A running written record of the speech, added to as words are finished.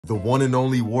The one and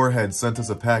only Warheads sent us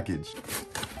a package.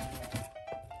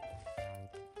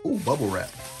 Ooh, bubble wrap.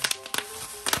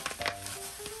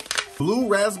 Blue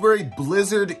Raspberry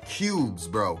Blizzard Cubes,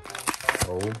 bro.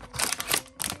 Oh.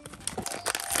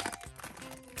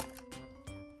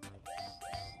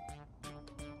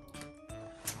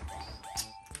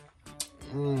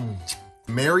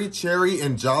 Mary Cherry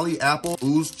and Jolly Apple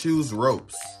Ooze Chews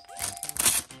Ropes.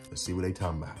 Let's see what they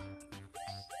talking about.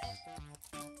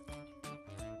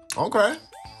 Okay.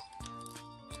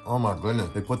 Oh my goodness.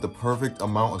 They put the perfect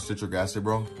amount of citric acid,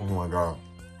 bro. Oh my God.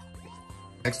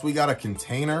 Next, we got a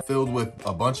container filled with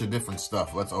a bunch of different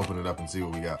stuff. Let's open it up and see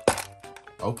what we got.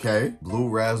 Okay, blue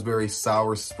raspberry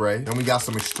sour spray. Then we got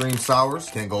some extreme sours.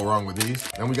 Can't go wrong with these.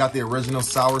 Then we got the original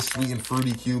sour, sweet, and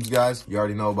fruity cubes, guys. You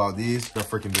already know about these. They're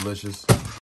freaking delicious.